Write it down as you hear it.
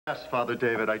Yes, Father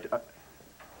David,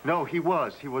 No, he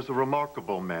was. He was a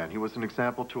remarkable man. He was an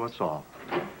example to us all.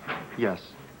 Yes.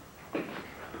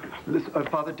 Listen,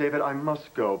 Father David, I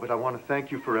must go, but I want to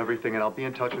thank you for everything, and I'll be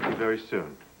in touch with you very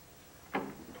soon.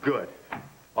 Good.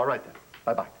 All right, then.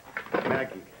 Bye-bye.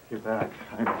 Maggie, you're back.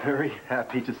 I'm very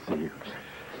happy to see you.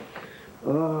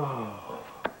 Oh,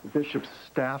 the bishop's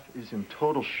staff is in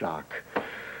total shock.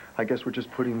 I guess we're just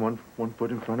putting one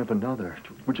foot in front of another.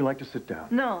 Would you like to sit down?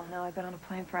 No, I've been on a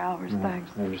plane for hours,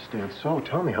 thanks. I understand. So,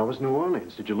 tell me, how was New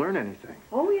Orleans? Did you learn anything?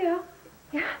 Oh, yeah.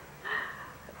 Yeah.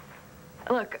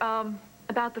 Look,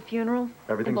 about the funeral.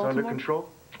 Everything's under control?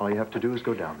 All you have to do is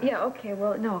go down there. Yeah, okay,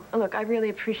 well, no. Look, I really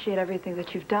appreciate everything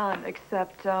that you've done,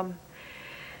 except, I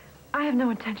have no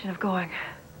intention of going.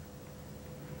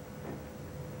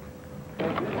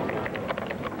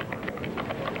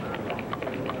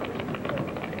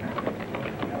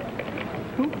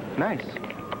 Nice.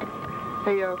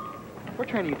 Hey, what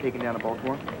train are you taking down to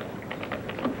Baltimore?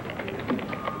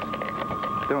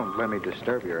 Don't let me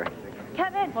disturb you or anything.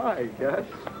 Kevin! Hi, Gus.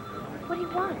 What do you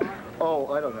want?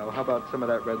 Oh, I don't know. How about some of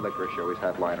that red licorice you always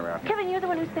have lying around? Kevin, you're the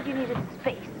one who said you needed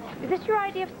space. Is this your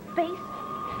idea of space?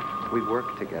 We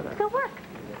work together. So work.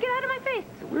 Get out of my face.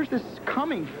 Where's this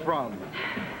coming from?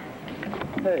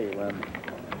 Hey, Lem.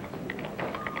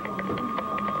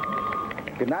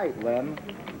 Good night, Lem.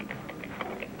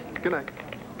 Good night.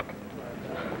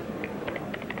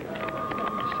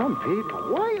 Some people,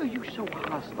 why are you so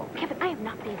hostile? Kevin, I am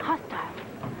not being hostile.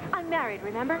 I'm married,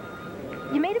 remember?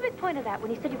 You made a big point of that when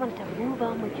you said you wanted to move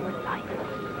on with your life.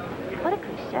 What a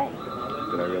cliche.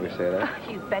 Did I really say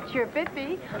that? You bet your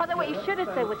bippy. Although what you should have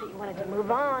said was that you wanted to move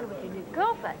on with your new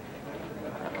girlfriend.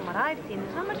 But from what I've seen,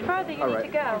 there's not much farther you need to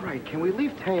go. All right, can we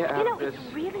leave Taya out of this?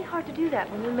 It's really hard to do that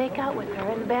when you make out with her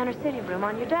in the Banner City room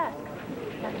on your desk.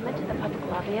 Not to mention the public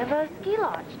lobby of a ski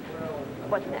lodge.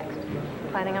 What's next?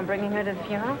 Planning on bringing her to the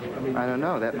funeral? I don't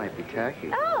know. That might be tacky.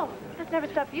 Oh, that's never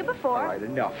stopped you before. All right,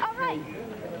 enough. All right.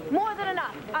 More than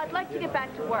enough. I'd like to get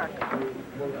back to work.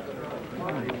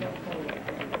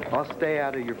 I'll stay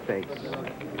out of your face.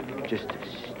 Just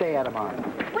stay out of mine.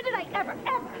 When did I ever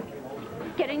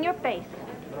get in your face?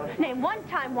 Name one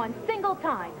time, one single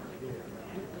time.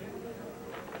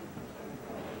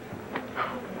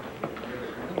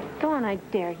 Go on, I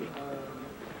dare you.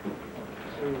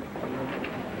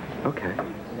 Okay.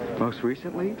 Most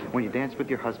recently, when you danced with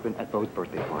your husband at Beau's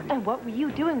birthday party. And what were you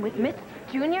doing with Miss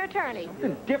Junior Attorney?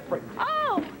 Something different.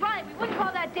 Oh, right. We wouldn't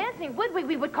call that dancing, would we?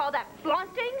 We would call that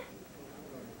flaunting.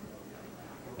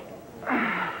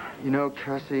 You know,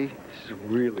 Cassie, this is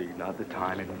really not the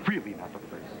time and really not the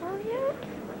place. Oh, yeah?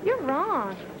 You're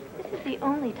wrong. This is the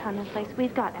only time and place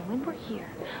we've got. And when we're here,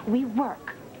 we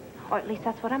work. Or at least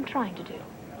that's what I'm trying to do.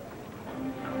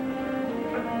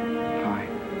 Fine.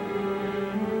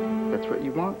 That's what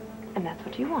you want? And that's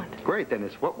what you want. Great, then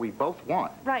it's what we both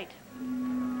want. Right.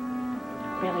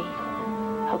 Really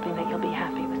hoping that you'll be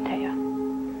happy with Taya.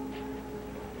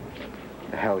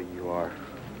 The hell you are.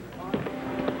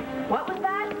 What was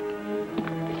that?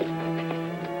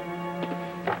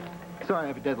 Sorry, I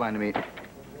have a deadline to meet.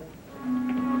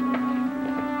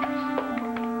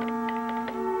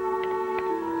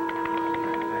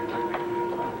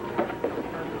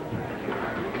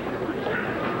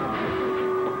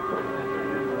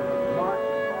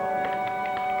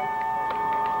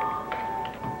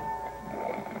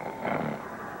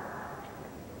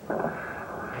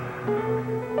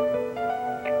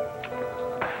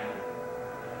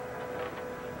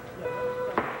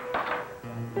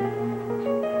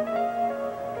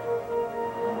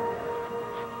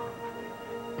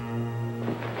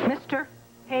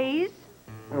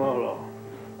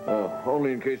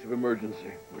 Only in case of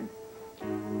emergency.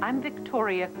 I'm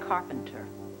Victoria Carpenter.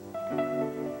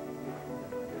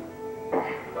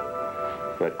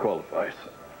 That qualifies.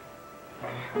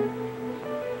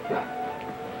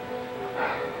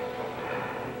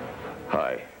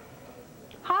 Hi.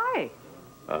 Hi.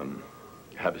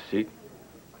 Have a seat.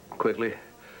 Quickly,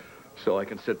 so I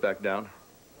can sit back down.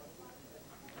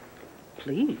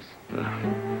 Please.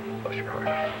 Bless your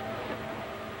heart.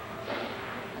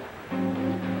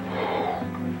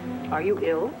 Are you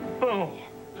ill? Oh,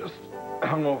 just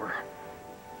hungover.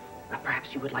 Well,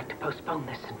 perhaps you would like to postpone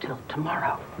this until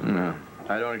tomorrow. No,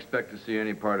 I don't expect to see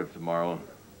any part of tomorrow.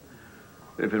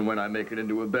 If and when I make it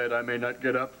into a bed, I may not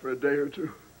get up for a day or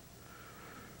two.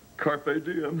 Carpe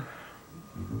diem.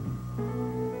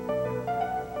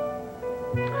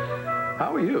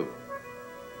 How are you?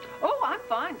 Oh, I'm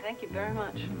fine. Thank you very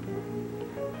much.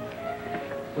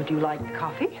 Would you like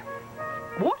coffee?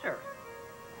 Water?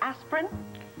 Aspirin?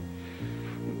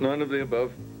 None of the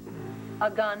above. A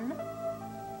gun?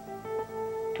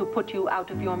 to put you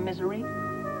out of your misery?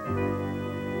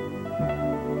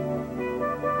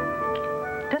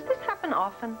 Does this happen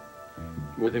often?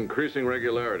 With increasing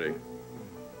regularity.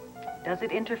 Does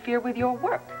it interfere with your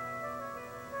work?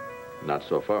 Not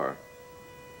so far.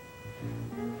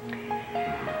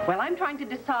 Well, I'm trying to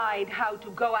decide how to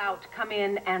go out, come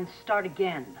in, and start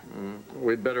again.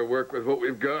 We'd better work with what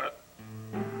we've got.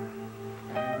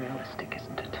 Realistic,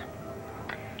 isn't it?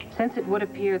 Since it would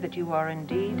appear that you are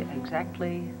indeed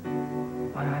exactly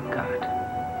what I've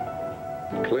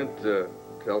got. Clint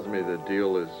tells me the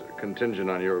deal is contingent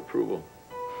on your approval.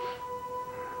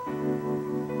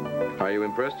 Are you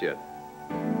impressed yet?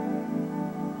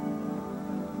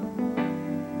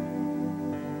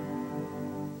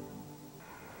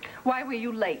 Why were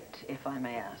you late, if I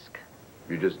may ask?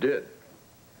 You just did.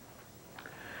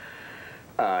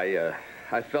 I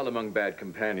fell among bad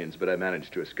companions, but I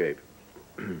managed to escape.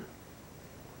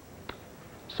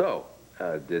 So,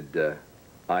 did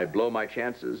I blow my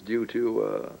chances due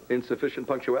to insufficient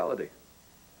punctuality?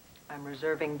 I'm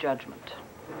reserving judgment.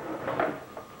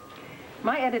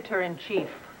 My editor-in-chief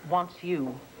wants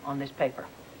you on this paper.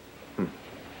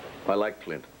 I like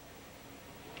Clint.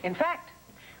 In fact,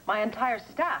 my entire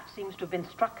staff seems to have been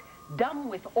struck dumb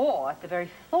with awe at the very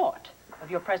thought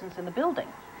of your presence in the building.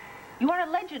 You are a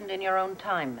legend in your own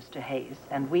time, Mr. Hayes,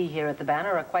 and we here at the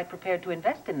Banner are quite prepared to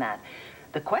invest in that.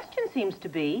 The question seems to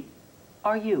be,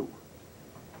 are you?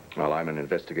 Well, I'm an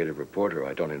investigative reporter.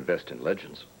 I don't invest in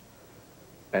legends.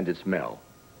 And it's Mel.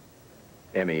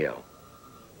 M-E-L.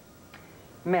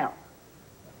 Mel,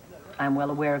 I'm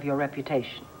well aware of your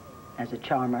reputation as a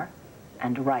charmer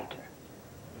and a writer.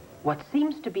 What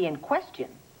seems to be in question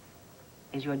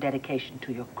is your dedication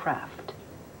to your craft.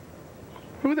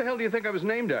 Who the hell do you think I was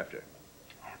named after?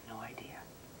 I have no idea.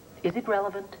 Is it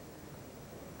relevant?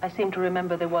 I seem to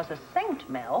remember there was a Saint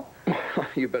Mel.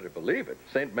 You better believe it.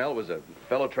 St. Mel was a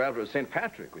fellow traveler of St.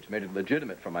 Patrick, which made it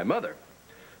legitimate for my mother.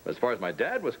 As far as my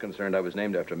dad was concerned, I was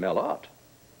named after Mel Ott.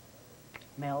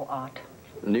 Mel Ott.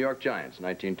 New York Giants,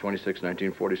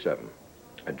 1926-1947.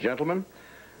 A gentleman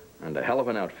and a hell of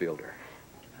an outfielder.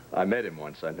 I met him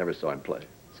once. I never saw him play.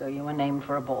 So you were named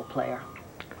for a ball player.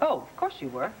 Oh, of course you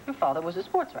were. Your father was a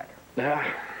sports writer.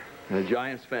 A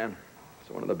Giants fan.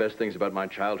 So one of the best things about my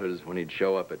childhood is when he'd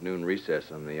show up at noon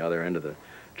recess on the other end of the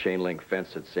chain-link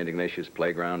fence at St. Ignatius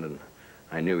Playground, and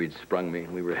I knew he'd sprung me,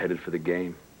 and we were headed for the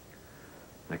game.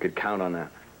 I could count on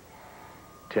that.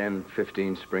 10,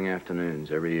 15 spring afternoons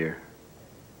every year.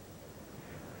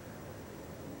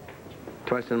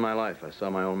 Twice in my life, I saw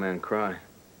my old man cry.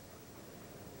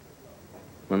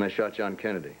 When they shot John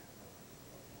Kennedy.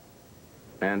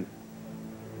 And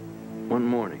one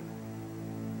morning,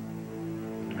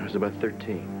 I was about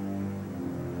 13.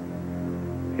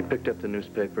 He picked up the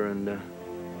newspaper and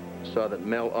saw that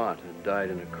Mel Ott had died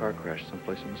in a car crash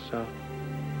someplace in the South.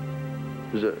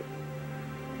 It was a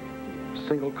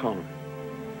single column,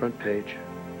 front page.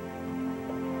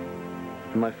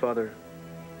 And my father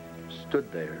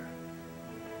stood there,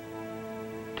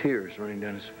 tears running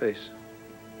down his face.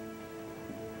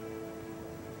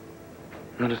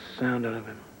 Not a sound out of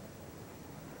him.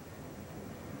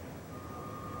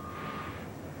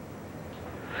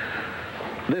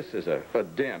 This is a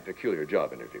damn peculiar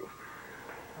job interview.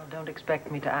 Well, don't expect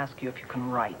me to ask you if you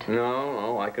can write.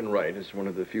 No, I can write. It's one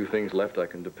of the few things left I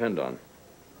can depend on.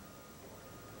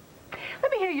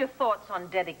 Let me hear your thoughts on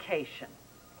dedication.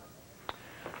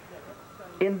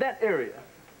 In that area,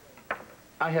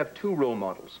 I have two role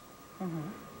models.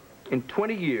 In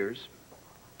 20 years,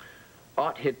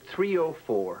 Ott hit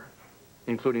 .304,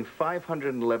 including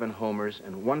 511 homers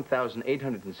and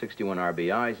 1,861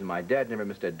 RBIs, and my dad never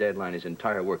missed a deadline his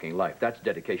entire working life. That's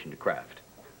dedication to craft.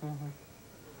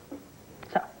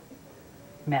 So,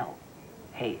 Mel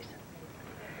Hayes,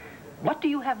 what do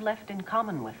you have left in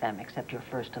common with them except your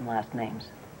first and last names?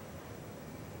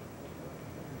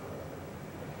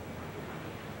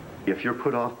 If you're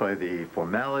put off by the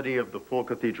formality of the full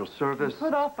cathedral service...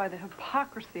 I'm put off by the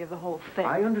hypocrisy of the whole thing.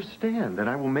 I understand, and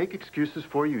I will make excuses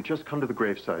for you. Just come to the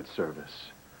graveside service.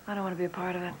 I don't want to be a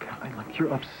part of it. Look,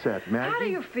 you're upset, Maggie. How do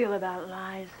you feel about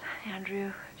lies,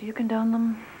 Andrew? Do you condone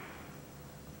them?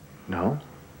 No?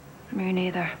 Me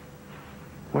neither.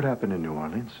 What happened in New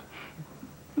Orleans?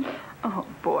 Oh,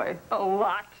 boy. A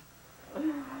lot.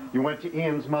 You went to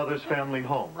Ian's mother's family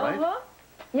home, right? Uh-huh.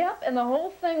 Yep, and the whole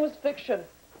thing was fiction.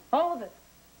 All of it.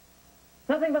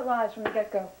 Nothing but lies from the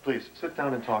get-go. Please, sit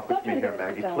down and talk with me here,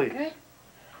 Maggie, please. Okay?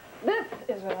 This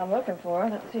is what I'm looking for.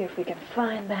 Let's see if we can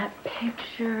find that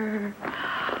picture.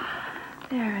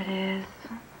 There it is.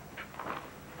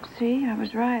 See, I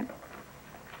was right.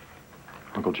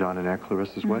 Uncle John and Aunt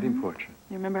Clarissa's wedding portrait.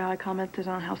 You remember how I commented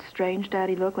on how strange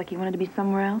Daddy looked, like he wanted to be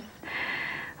somewhere else?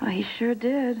 Well, he sure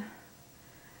did.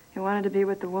 He wanted to be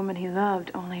with the woman he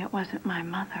loved, only it wasn't my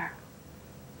mother.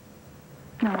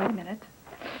 No, wait a minute.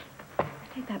 I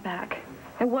take that back.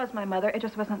 It was my mother, it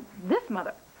just wasn't this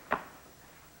mother.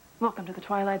 Welcome to the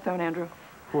Twilight Zone, Andrew.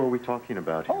 Who are we talking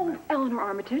about here? Oh, Eleanor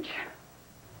Armitage.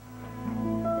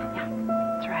 Yeah,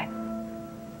 that's right.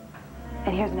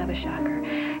 And here's another shocker.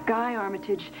 Guy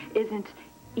Armitage isn't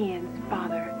Ian's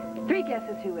father. 3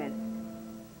 guesses who is.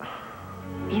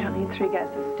 You don't need 3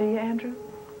 guesses, do you, Andrew?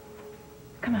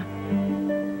 Come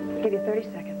on. I'll give you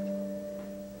 30 seconds.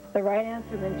 The right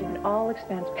answer means you an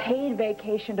all-expense paid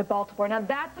vacation to Baltimore. Now,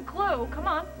 that's a clue. Come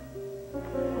on.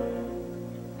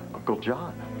 Uncle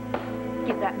John.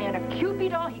 Give that man a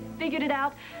Cupid doll. He figured it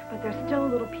out. But there's still a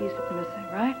little piece that's missing,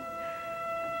 right?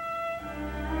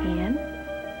 Ian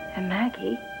and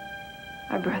Maggie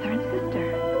are brother and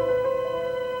sister.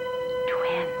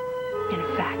 Twins,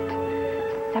 in fact.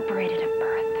 Separated at birth.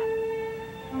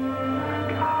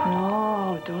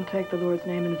 No, don't take the Lord's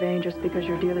name in vain just because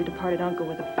your dearly departed uncle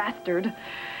was a bastard.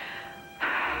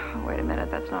 Wait a minute,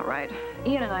 that's not right.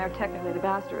 Ian and I are technically the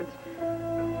bastards.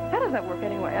 How does that work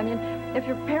anyway? I mean, if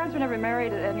your parents were never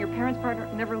married and your parents' partner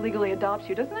never legally adopts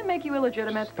you, doesn't that make you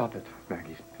illegitimate? Stop it,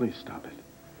 Maggie. Please stop it.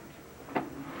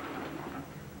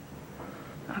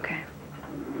 Okay.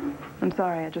 I'm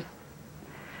sorry,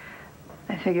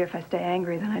 I figure if I stay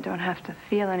angry, then I don't have to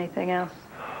feel anything else.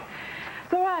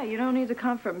 It's all right. You don't need to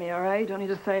comfort me, all right? You don't need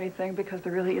to say anything because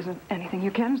there really isn't anything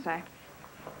you can say.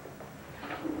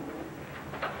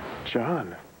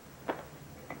 John.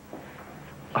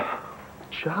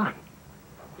 John.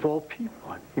 Of all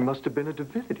people, he must have been a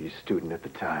divinity student at the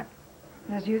time.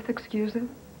 Does youth excuse it?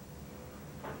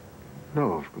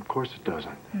 No, of course it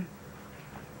doesn't.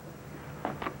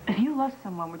 If you love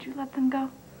someone, would you let them go?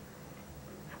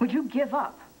 Would you give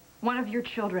up one of your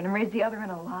children and raise the other in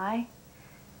a lie?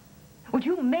 Would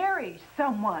you marry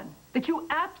someone that you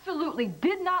absolutely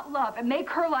did not love and make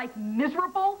her life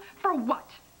miserable? For what?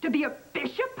 To be a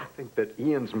bishop? I think that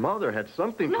Ian's mother had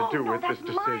something to do with this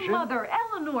decision. No, that's my mother,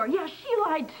 Eleanor. Yeah, she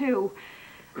lied too.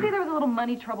 See, there was a little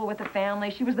money trouble with the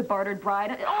family. She was the bartered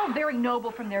bride. All very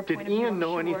noble from their point of view. Did Ian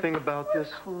know anything about this?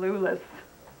 Clueless.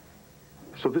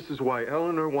 So this is why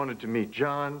Eleanor wanted to meet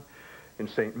John in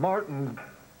St. Martin.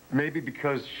 Maybe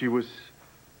because she was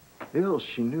ill.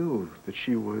 She knew that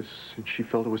she was, and she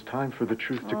felt it was time for the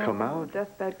truth to come out.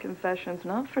 Deathbed confessions,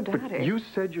 not for Daddy. But you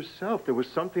said yourself there was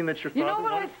something that your father... You know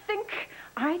what I think?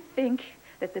 I think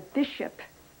that the bishop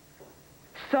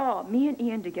saw me and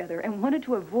Ian together and wanted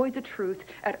to avoid the truth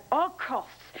at all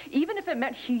costs, even if it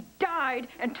meant he died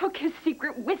and took his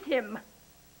secret with him.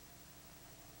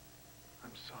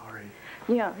 I'm sorry.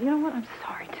 Yeah, you know what? I'm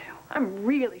sorry, too. I'm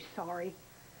really sorry.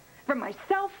 For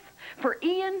myself, for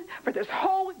Ian, for this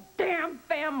whole damn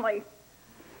family.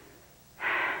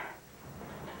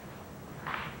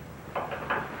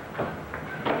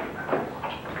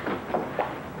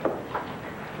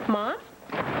 Mom?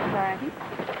 Maggie?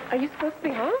 Are you supposed to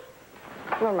be home?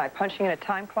 Well, am I punching in a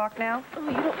time clock now? Oh,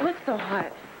 you don't look so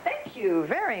hot. Thank you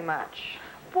very much.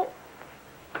 Well,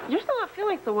 you're still not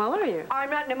feeling so well, are you? I'm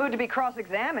not in the mood to be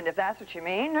cross-examined, if that's what you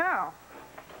mean. No.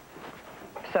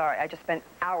 Sorry, I just spent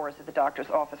hours at the doctor's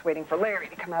office waiting for Larry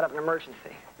to come out of an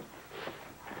emergency.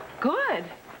 Good.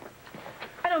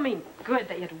 I don't mean good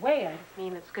that you had to wait. I just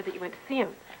mean it's good that you went to see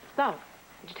him. So,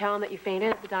 did you tell him that you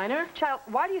fainted at the diner? Child,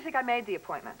 why do you think I made the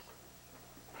appointment?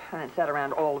 And then sat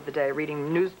around all of the day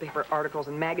reading newspaper articles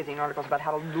and magazine articles about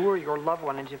how to lure your loved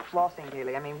one into flossing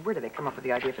daily. I mean, where do they come up with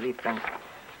the idea for these things?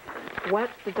 What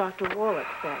did Dr. Warlick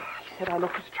say? He said I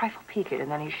looked a trifle peaked,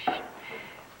 and then he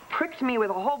pricked me with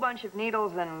a whole bunch of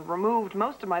needles and removed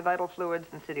most of my vital fluids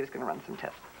and said he was going to run some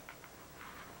tests.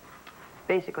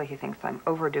 Basically, he thinks I'm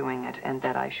overdoing it and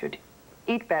that I should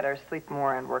eat better, sleep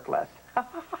more, and work less.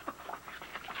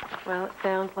 Well, it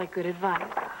sounds like good advice.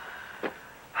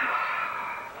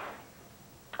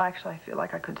 Actually, I feel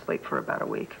like I could sleep for about a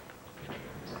week.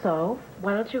 So,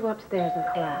 why don't you go upstairs and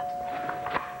collapse?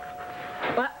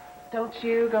 But don't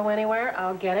you go anywhere.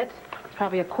 I'll get it. It's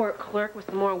probably a court clerk with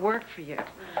some more work for you.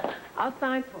 I'll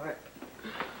sign for it.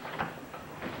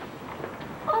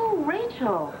 Oh,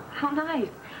 Rachel, how nice.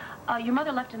 Your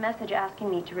mother left a message asking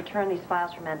me to return these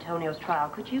files from Antonio's trial.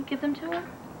 Could you give them to her?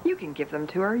 You can give them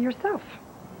to her yourself.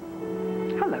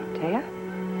 Hello, Taya.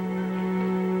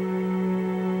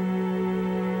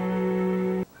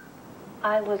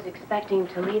 I was expecting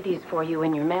to leave these for you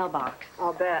in your mailbox.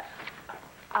 I'll bet.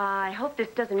 I hope this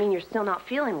doesn't mean you're still not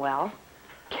feeling well.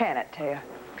 Can it, Taya?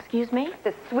 Excuse me?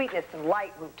 This sweetness and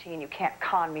light routine, you can't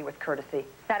con me with courtesy.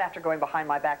 Not after going behind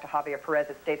my back to Javier Perez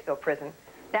at Statesville Prison.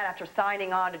 Not after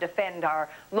signing on to defend our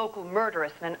local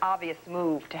murderess in an obvious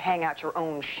move to hang out your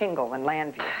own shingle in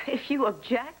Landview. If you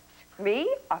object. Me?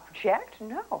 Object?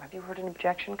 No. Have you heard an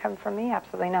objection come from me?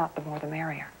 Absolutely not. The more the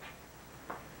merrier.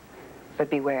 But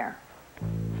beware.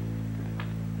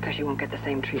 Because you won't get the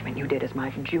same treatment you did as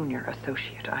my junior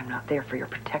associate. I'm not there for your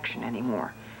protection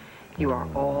anymore. You are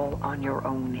all on your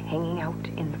own, hanging out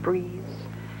in the breeze.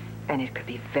 And it could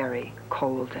be very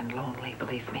cold and lonely,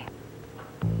 believe me.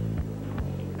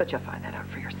 But you'll find that out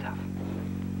for yourself.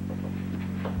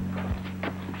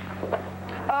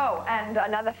 Oh, and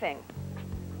another thing.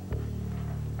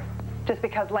 Just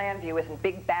because Landview isn't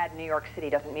big, bad New York City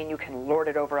doesn't mean you can lord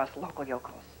it over us local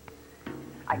yokels.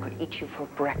 I could eat you for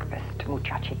breakfast,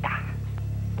 muchachita.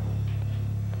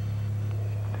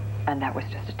 And that was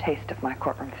just a taste of my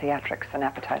courtroom theatrics, an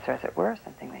appetizer, as it were,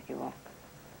 something that you will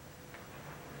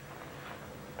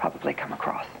probably come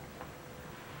across.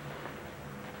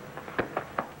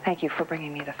 Thank you for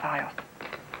bringing me the files.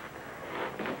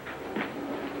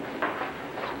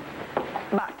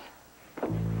 But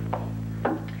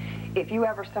if you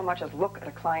ever so much as look at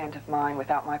a client of mine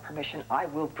without my permission, I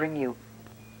will bring you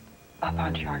up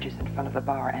on charges in front of the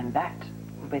bar, and that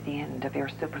will be the end of your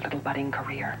super little budding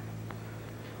career.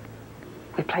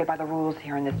 We play by the rules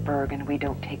here in this burg, and we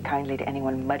don't take kindly to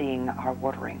anyone muddying our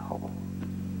watering hole.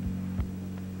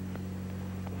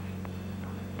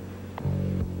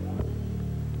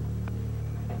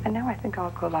 And now I think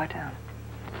I'll go lie down.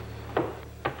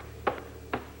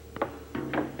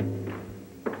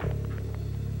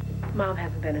 Mom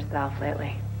hasn't been herself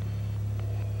lately.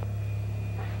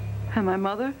 And my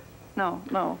mother?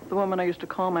 No, the woman I used to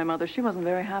call my mother, she wasn't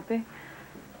very happy.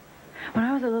 When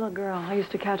I was a little girl, I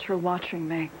used to catch her watching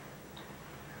me.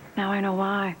 Now I know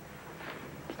why.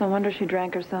 It's no wonder she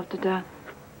drank herself to death.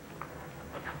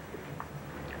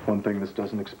 One thing this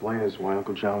doesn't explain is why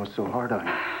Uncle John was so hard on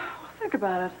you. Well, think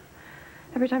about it.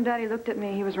 Every time Daddy looked at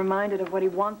me, he was reminded of what he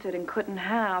wanted and couldn't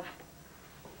have.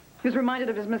 He was reminded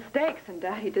of his mistakes, and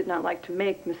Daddy did not like to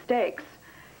make mistakes.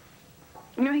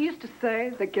 You know, he used to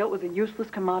say that guilt was a useless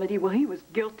commodity. Well, he was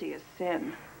guilty as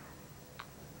sin.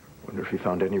 Wonder if he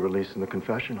found any release in the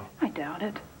confessional. I doubt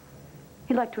it.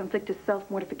 He liked to inflict his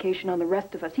self-mortification on the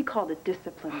rest of us. He called it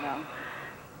discipline, though.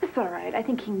 It's all right. I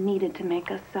think he needed to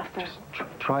make us suffer. Just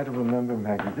try to remember,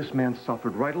 Maggie, this man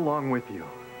suffered right along with you.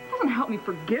 It doesn't help me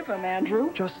forgive him,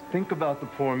 Andrew. Just think about the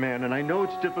poor man, and I know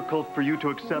it's difficult for you to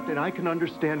accept, and I can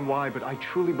understand why, but I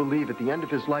truly believe at the end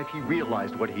of his life he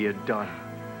realized what he had done.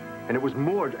 And it was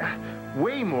more,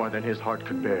 way more than his heart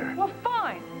could bear. Well,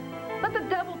 fine. Let the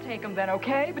devil take him then,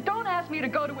 okay? But don't ask me to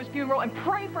go to his funeral and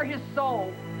pray for his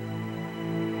soul.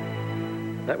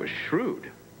 That was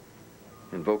shrewd.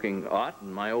 Invoking Ott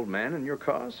and my old man in your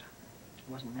cause?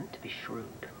 It wasn't meant to be shrewd.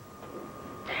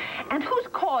 And whose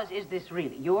cause is this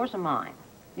really, yours or mine?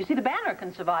 You see, the banner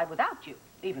can survive without you,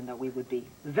 even though we would be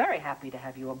very happy to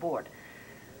have you aboard.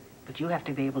 But you have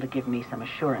to be able to give me some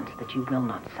assurance that you will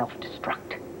not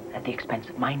self-destruct at the expense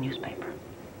of my newspaper.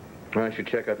 Well, I should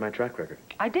check out my track record.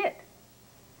 I did.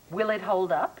 Will it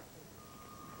hold up?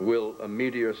 Will a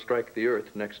meteor strike the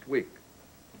Earth next week?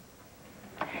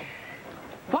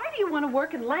 Why do you want to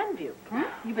work in Landview? Hmm?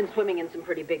 You've been swimming in some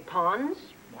pretty big ponds.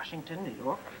 Washington, New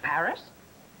York, Paris.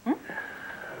 Hmm?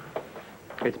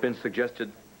 It's been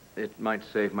suggested it might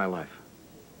save my life.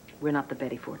 We're not the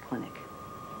Betty Ford Clinic.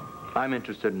 I'm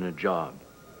interested in a job.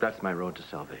 That's my road to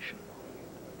salvation.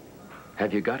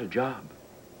 Have you got a job?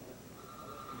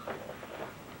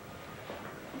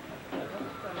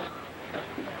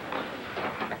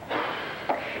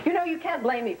 You know, you can't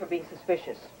blame me for being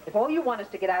suspicious. If all you want is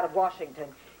to get out of Washington,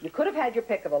 you could have had your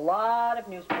pick of a lot of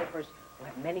newspapers who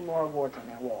have many more awards on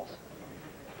their walls.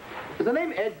 Does the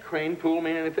name Ed Kranepool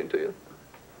mean anything to you?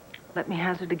 Let me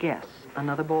hazard a guess.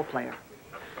 Another ball player.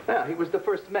 Yeah, he was the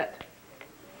first Met.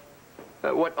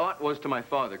 What Ott was to my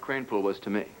father, Kranepool was to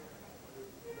me.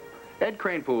 Ed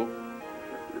Kranepool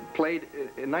played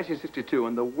in 1962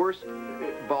 in the worst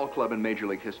ball club in Major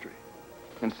League history.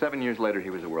 And 7 years later, he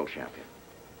was a world champion.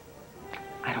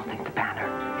 I don't think the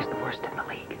banner is the worst in the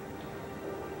league.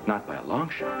 Not by a long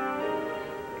shot.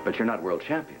 But you're not world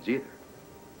champions either.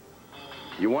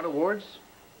 You want awards?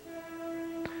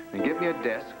 Then give me a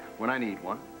desk when I need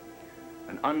one,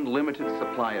 an unlimited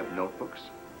supply of notebooks,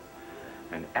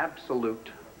 and absolute,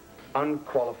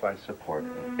 unqualified support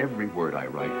in every word I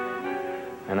write,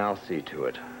 and I'll see to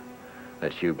it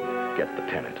that you get the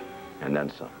pennant, and then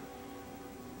some.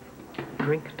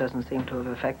 Drink doesn't seem to have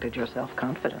affected your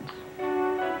self-confidence.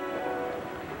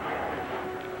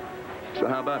 So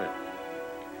how about it?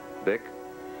 Vic?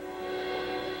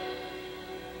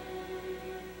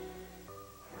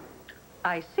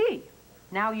 I see.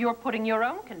 Now you're putting your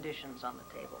own conditions on the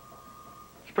table.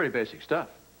 It's pretty basic stuff.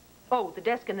 Oh, the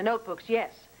desk and the notebooks,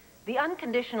 yes. The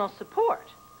unconditional support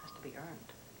has to be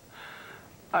earned.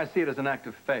 I see it as an act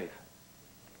of faith.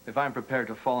 If I'm prepared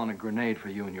to fall on a grenade for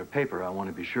you and your paper, I want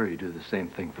to be sure you do the same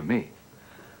thing for me.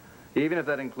 Even if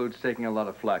that includes taking a lot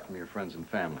of flack from your friends and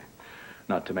family.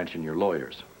 Not to mention your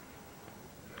lawyers.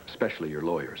 Especially your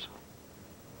lawyers.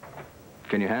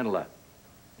 Can you handle that?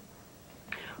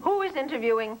 Who is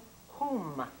interviewing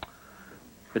whom?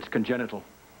 It's congenital.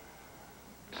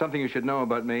 Something you should know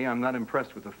about me. I'm not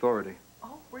impressed with authority.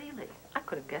 Oh, really? I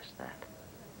could have guessed that.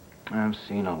 I've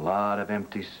seen a lot of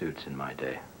empty suits in my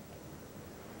day.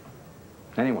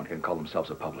 Anyone can call themselves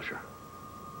a publisher.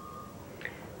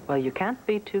 Well, you can't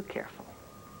be too careful.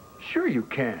 Sure you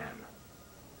can.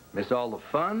 Miss all the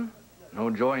fun? No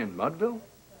joy in Mudville?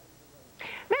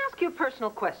 May I ask you a personal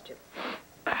question?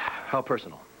 How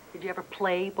personal? Did you ever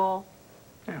play ball?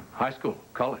 Yeah, high school,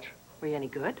 college. Were you any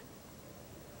good?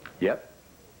 Yep.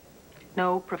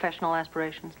 No professional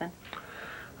aspirations, then?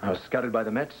 I was scouted by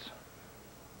the Mets.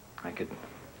 I could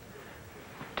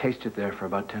taste it there for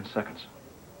about 10 seconds.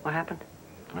 What happened?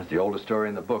 That's the oldest story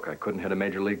in the book. I couldn't hit a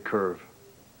major league curve.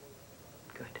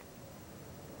 Good.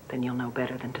 Then you'll know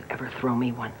better than to ever throw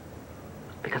me one.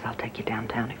 Because I'll take you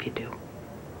downtown if you do.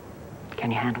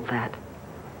 Can you handle that,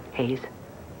 Hayes?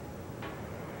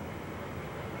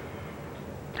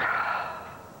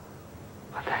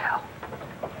 What the hell?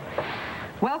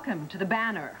 Welcome to the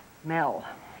Banner, Mel.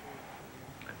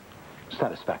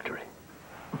 Satisfactory.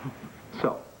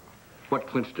 So, what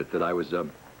clinched it? That I was a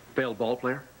failed ball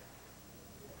player?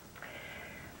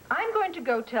 I'm going to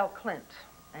go tell Clint,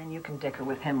 and you can dicker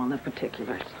with him on the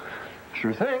particulars.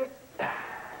 Sure thing.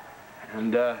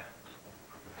 And, as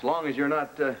long as you're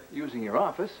not using your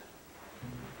office.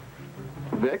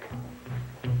 Vic?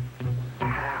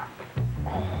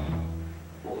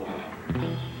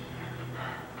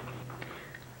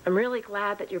 I'm really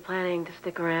glad that you're planning to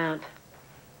stick around.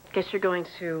 Guess you're going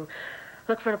to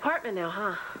look for an apartment now,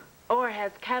 huh? Or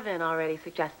has Kevin already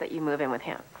suggested that you move in with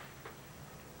him?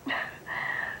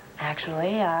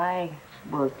 Actually, I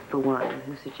was the one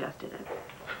who suggested it.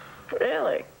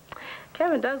 Really?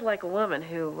 Kevin does like a woman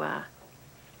who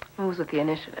moves with the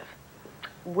initiative.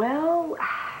 Well,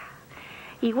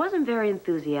 he wasn't very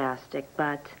enthusiastic,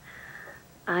 but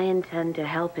I intend to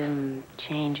help him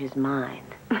change his mind.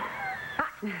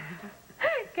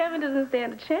 Kevin doesn't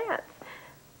stand a chance.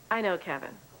 I know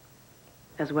Kevin.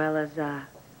 As well as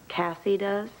Cassie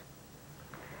does.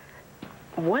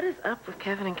 What is up with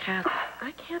Kevin and Cassie?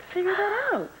 I can't figure that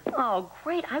out. Oh,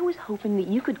 great. I was hoping that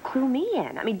you could clue me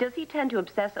in. I mean, does he tend to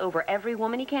obsess over every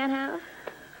woman he can't have?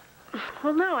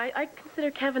 Well, no, I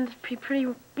consider Kevin to be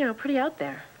pretty out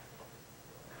there.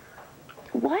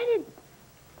 Why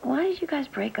did you guys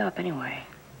break up anyway?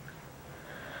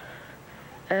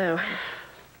 Oh.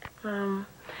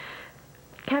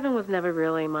 Kevin was never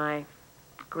really my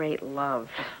great love.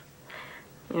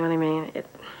 You know what I mean?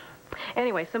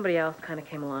 Anyway, somebody else kind of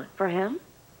came along. For him?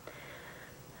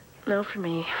 No, for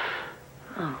me.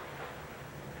 Oh.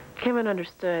 Kevin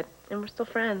understood, and we're still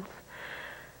friends.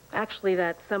 Actually,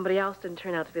 that somebody else didn't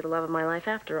turn out to be the love of my life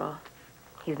after all.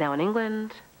 He's now in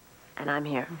England, and I'm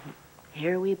here.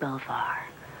 Here we both are.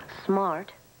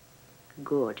 Smart,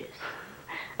 gorgeous,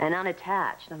 and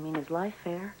unattached. I mean, is life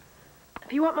fair?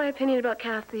 If you want my opinion about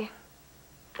Cassie,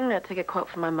 I'm going to take a quote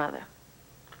from my mother.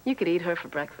 You could eat her for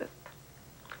breakfast.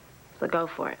 So go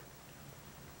for it.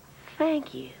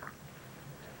 Thank you.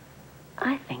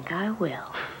 I think I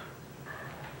will.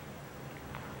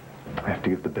 I have to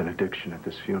give the benediction at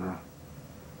this funeral.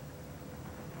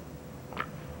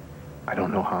 I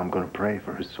don't know how I'm going to pray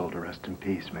for his soul to rest in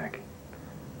peace, Maggie.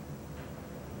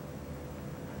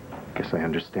 Guess I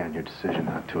understand your decision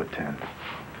not to attend.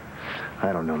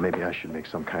 I don't know, maybe I should make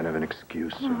some kind of an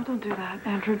excuse. No, don't do that,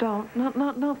 Andrew, don't. Not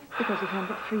because of him,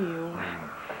 but for you.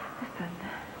 Listen,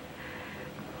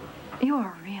 you're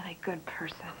a really good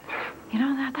person. You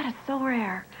know that? That is so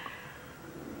rare.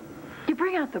 You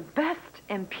bring out the best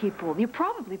in people. You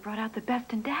probably brought out the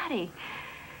best in Daddy.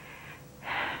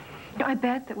 You know, I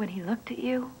bet that when he looked at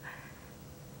you,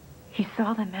 he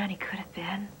saw the man he could have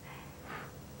been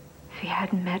if he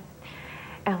hadn't met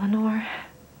Eleanor.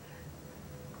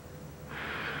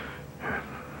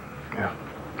 Yeah.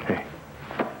 Hey,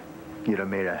 you'd have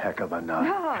made a heck of a nut.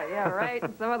 Oh, yeah, right.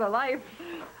 In some other life.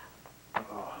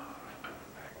 Oh.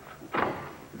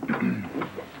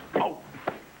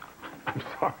 I'm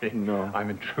sorry. No. I'm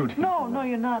intruding. No,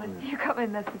 you're not. You got my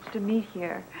message to meet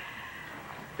here.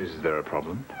 Is there a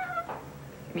problem?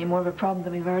 You mean more of a problem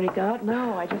than we've already got?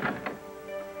 No, I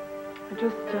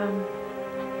just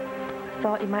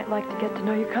thought you might like to get to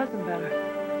know your cousin better.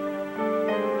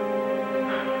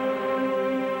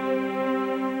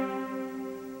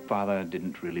 Father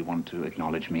didn't really want to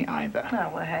acknowledge me either.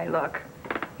 Oh, well, hey, look.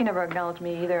 He never acknowledged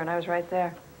me either, and I was right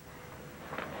there.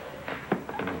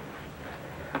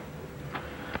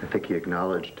 I think he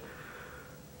acknowledged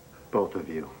both of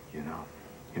you, you know,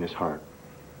 in his heart.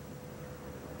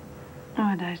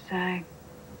 What'd I say?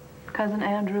 Cousin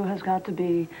Andrew has got to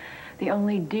be the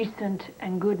only decent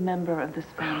and good member of this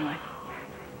family.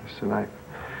 Listen, I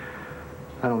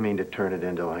don't mean to turn it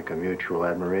into like a mutual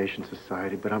admiration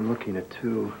society, but I'm looking at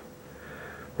two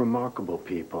remarkable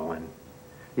people, and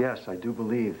yes, I do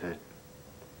believe that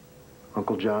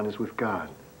Uncle John is with God.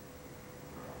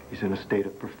 He's in a state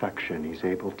of perfection. He's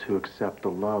able to accept the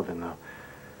love and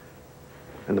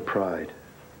the pride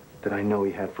that I know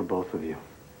he had for both of you.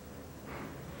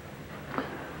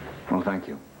 Well, thank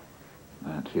you.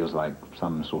 That feels like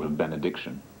some sort of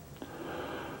benediction.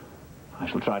 I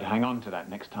shall try to hang on to that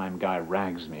next time Guy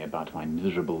rags me about my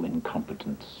miserable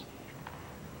incompetence.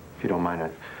 If you don't mind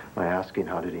my asking,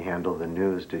 how did he handle the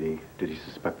news? Did he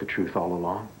suspect the truth all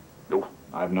along? No,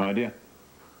 I have no idea.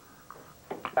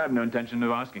 I have no intention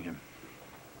of asking him.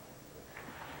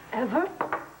 Ever?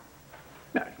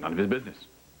 No, it's none of his business.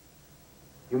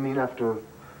 You mean after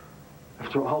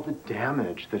all the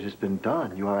damage that has been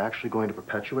done, you are actually going to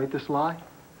perpetuate this lie?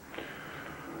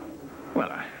 Well,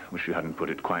 I wish you hadn't put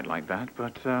it quite like that,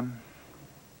 but,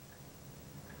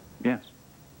 yes.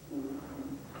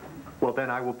 Well, then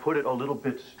I will put it a little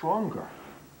bit stronger.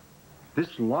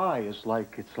 This lie is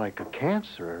like, it's like a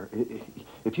cancer.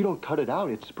 If you don't cut it out,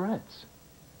 it spreads.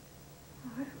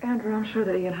 Andrew, I'm sure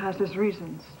that Ian has his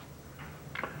reasons.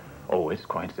 Oh, it's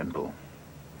quite simple.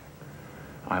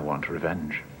 I want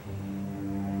revenge.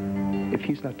 If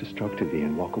he's not destructive,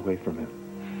 Ian, walk away from him.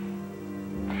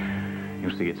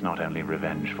 You see, it's not only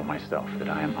revenge for myself that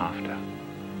I am after.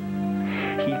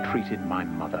 He treated my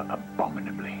mother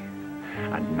abominably.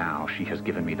 And now she has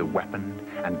given me the weapon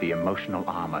and the emotional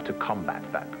armor to combat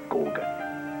that Gorgon.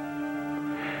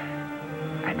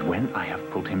 And when I have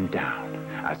pulled him down,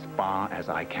 as far as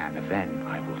I can, then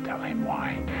I will tell him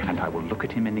why. And I will look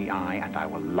at him in the eye and I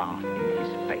will laugh in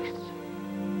his face.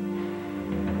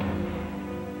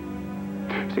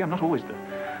 See, I'm not always the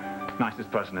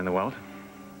nicest person in the world.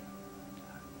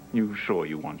 You sure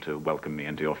you want to welcome me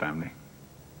into your family?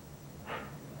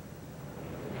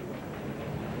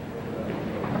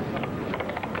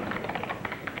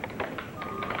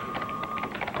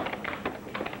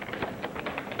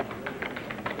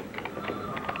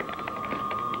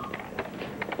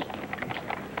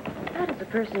 How does a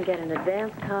person get an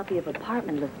advance copy of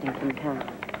apartment listings in town?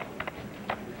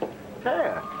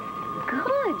 There.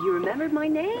 Good, you remembered my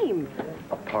name.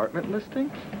 Apartment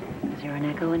listing? Is there an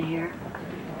echo in here?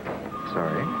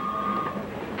 Sorry.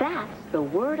 That's the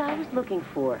word I was looking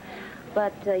for.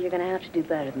 But you're going to have to do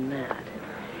better than that.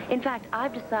 In fact,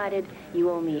 I've decided you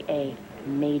owe me a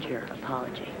major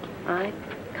apology. I've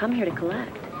come here to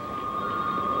collect.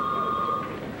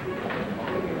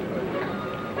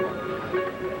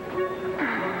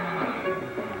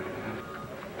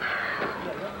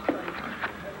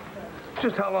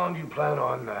 Just how long do you plan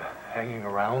on hanging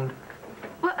around?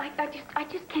 Well, I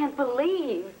just can't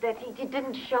believe that he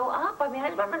didn't show up. I mean,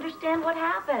 I don't understand what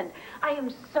happened. I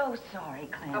am so sorry,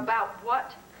 Clint. About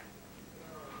what?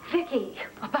 Vicky,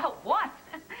 About what?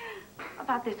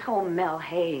 about this whole Mel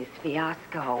Hayes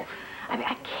fiasco. I mean,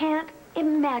 I can't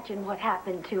imagine what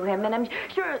happened to him, and I'm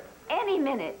sure any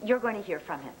minute you're going to hear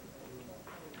from him.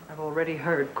 I've already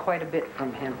heard quite a bit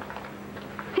from him.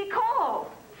 He called.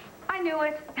 I knew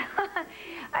it.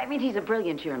 I mean, he's a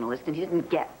brilliant journalist, and he didn't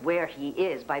get where he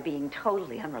is by being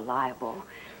totally unreliable.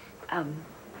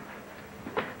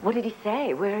 What did he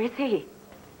say? Where is he?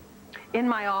 In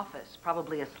my office,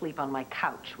 probably asleep on my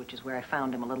couch, which is where I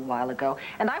found him a little while ago.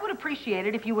 And I would appreciate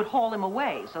it if you would haul him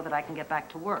away so that I can get back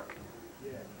to work.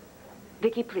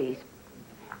 Vicky, please.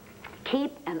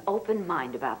 Keep an open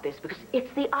mind about this, because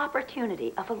it's the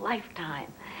opportunity of a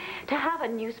lifetime to have a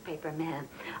newspaper man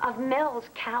of Mel's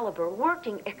caliber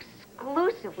working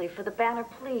exclusively for the Banner.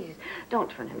 Please, don't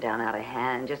turn him down out of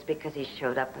hand just because he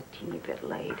showed up a teeny bit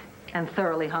late. And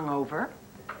thoroughly hungover.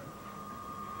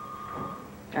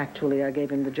 Actually, I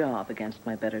gave him the job against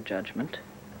my better judgment.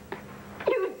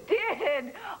 You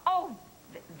did? Oh,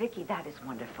 Vicky, that is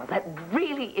wonderful. That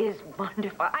really is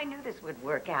wonderful. I knew this would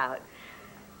work out.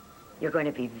 You're going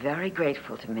to be very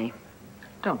grateful to me.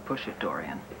 Don't push it,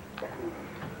 Dorian.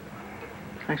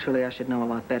 Actually, I should know a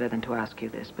lot better than to ask you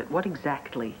this, but what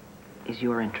exactly is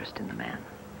your interest in the man?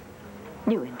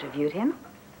 You interviewed him.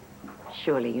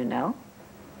 Surely you know.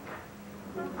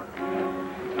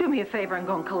 Do me a favor and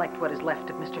go and collect what is left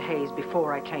of Mr. Hayes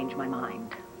before I change my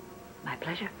mind. My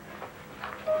pleasure.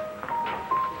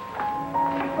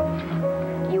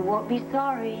 You won't be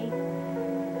sorry.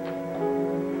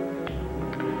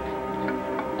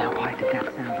 Now, why did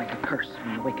that sound like a curse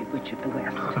from the Wicked Witch of the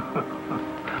West?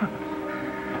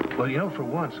 Well, you know, for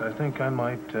once, I think I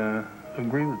might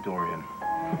agree with Dorian.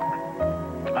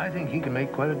 I think he can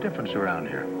make quite a difference around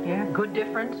here. Yeah, good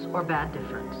difference or bad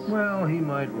difference? Well, he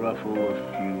might ruffle a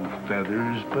few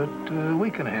feathers, but we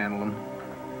can handle him.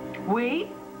 We?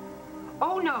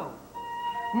 Oh, no.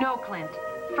 No, Clint.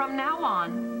 From now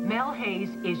on, Mel Hayes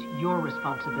is your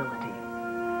responsibility.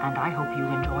 And I hope you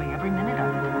enjoy every minute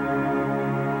of it.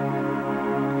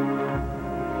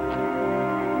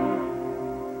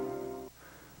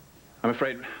 I'm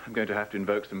afraid I'm going to have to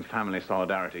invoke some family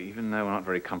solidarity, even though we're not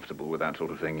very comfortable with that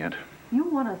sort of thing yet. You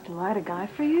want us to lie to Guy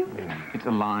for you? It's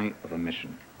a lie of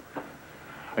omission.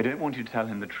 I don't want you to tell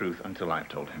him the truth until I've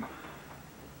told him.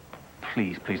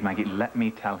 Please, please, Maggie, let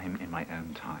me tell him in my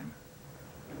own time.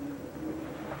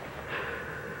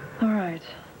 All right.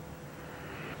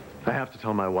 I have to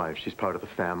tell my wife. She's part of the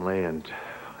family, and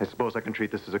I suppose I can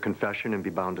treat this as a confession and be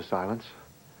bound to silence.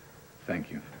 Thank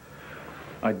you.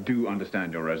 I do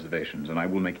understand your reservations, and I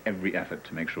will make every effort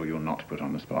to make sure you're not put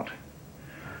on the spot.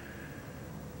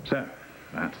 So,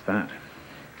 that's that.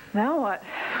 Now what?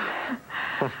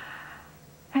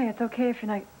 Hey, it's okay if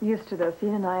you're not used to this.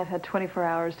 Ian and I have had 24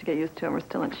 hours to get used to it, and we're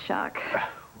still in shock. Okay.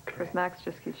 Of course, Max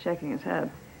just keeps shaking his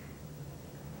head.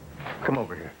 Come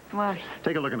over here. What?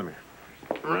 Take a look in the mirror.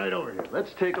 Right over here.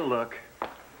 Let's take a look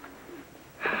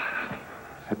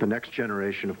at the next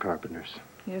generation of carpenters.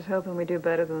 You're just hoping we do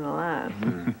better than the last.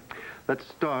 Let's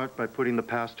start by putting the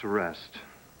past to rest.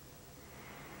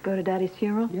 Go to Daddy's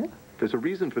funeral? Yeah. There's a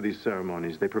reason for these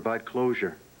ceremonies. They provide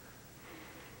closure.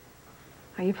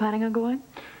 Are you planning on going?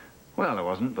 Well, I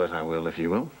wasn't, but I will if you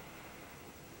will.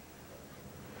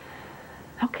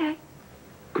 Okay.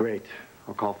 Great.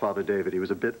 I'll call Father David. He was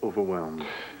a bit overwhelmed.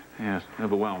 Yes,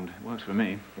 overwhelmed. It works for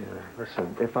me. Yeah,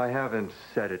 listen, if I haven't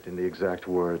said it in the exact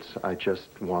words, I just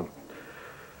want...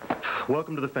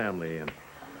 Welcome to the family, Ian.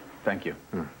 Thank you.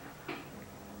 Come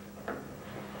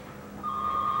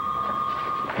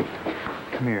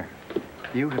here.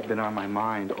 You have been on my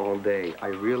mind all day. I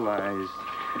realize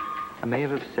I may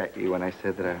have upset you when I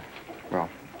said that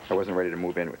I wasn't ready to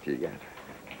move in with you yet.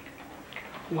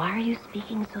 Why are you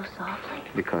speaking so softly?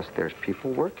 Because there's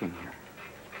people working here.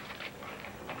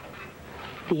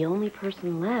 The only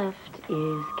person left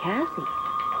is Cassie.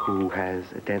 Who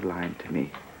has a deadline to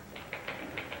meet.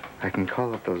 I can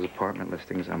call up those apartment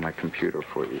listings on my computer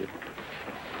for you.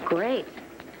 Great.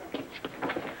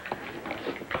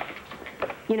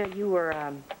 You know, you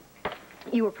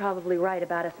were probably right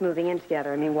about us moving in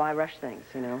together. I mean, why rush things,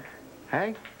 you know?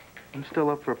 Hey, I'm still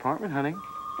up for apartment hunting.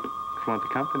 If you want the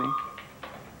company.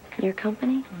 Your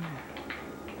company?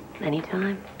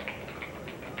 Anytime.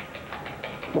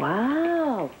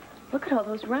 Wow. Look at all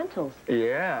those rentals.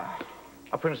 Yeah.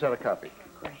 I'll print us out a copy.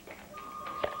 Great.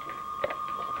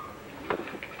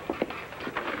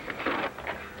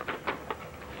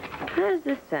 How does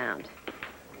this sound?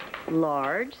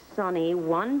 Large, sunny,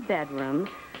 one bedroom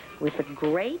with a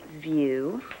great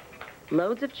view,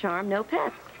 loads of charm, no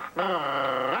pets.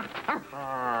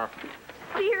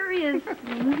 Seriously?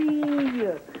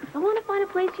 I want to find a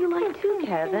place you like too,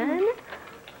 Kevin.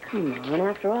 Come on,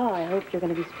 after all, I hope you're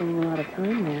going to be spending a lot of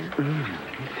time there. Me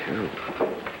too.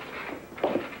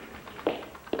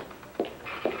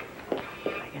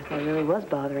 I guess I really was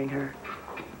bothering her.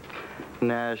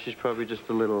 Nah, she's probably just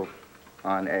a little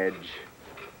on edge.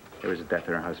 There was a death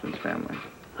in her husband's family.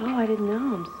 Oh, I didn't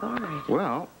know. I'm sorry.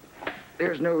 Well,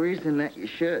 there's no reason that you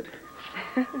should.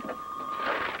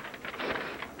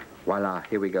 Voila,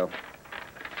 here we go.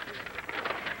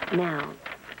 Now,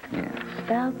 Yes.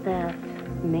 about that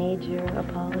major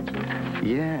apology.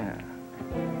 Yeah.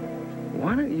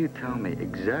 Why don't you tell me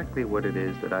exactly what it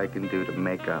is that I can do to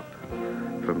make up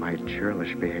for my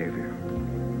churlish behavior?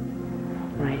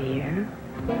 Right here.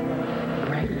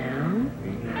 Right now.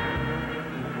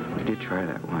 We did try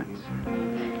that once.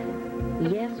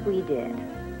 Yes, we did.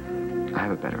 I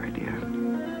have a better idea.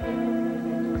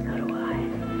 So do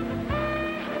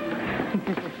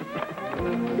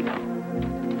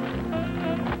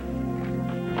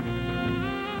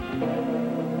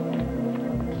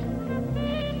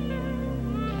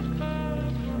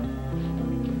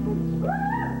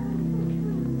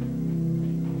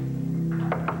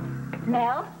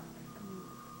Mel?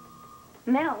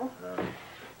 Mel?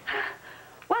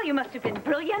 What? Well, you must have been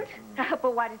brilliant.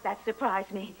 But why does that surprise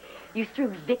me? You threw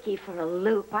Vicky for a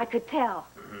loop. I could tell.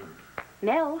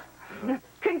 Nell,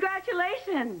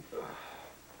 congratulations.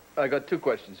 I got 2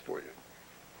 questions for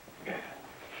you.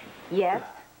 Yes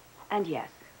and yes.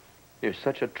 You're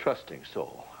such a trusting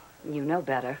soul. You know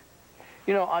better.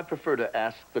 You know, I prefer to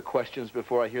ask the questions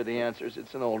before I hear the answers.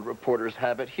 It's an old reporter's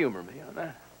habit. Humor me on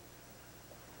that.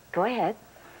 Go ahead.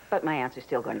 But my answer's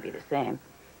still going to be the same.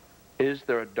 Is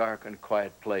there a dark and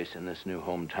quiet place in this new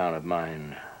hometown of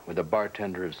mine with a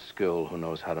bartender of skill who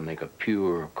knows how to make a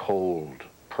pure, cold,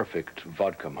 perfect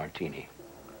vodka martini?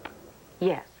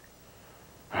 Yes.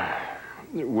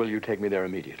 Will you take me there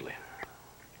immediately?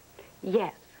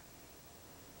 Yes.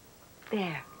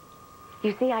 There.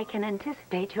 You see, I can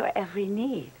anticipate your every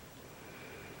need.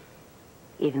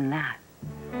 Even that.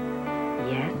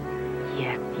 Yes,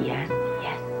 yes, yes,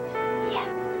 yes,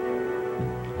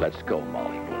 yes. Let's go,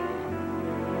 Molly.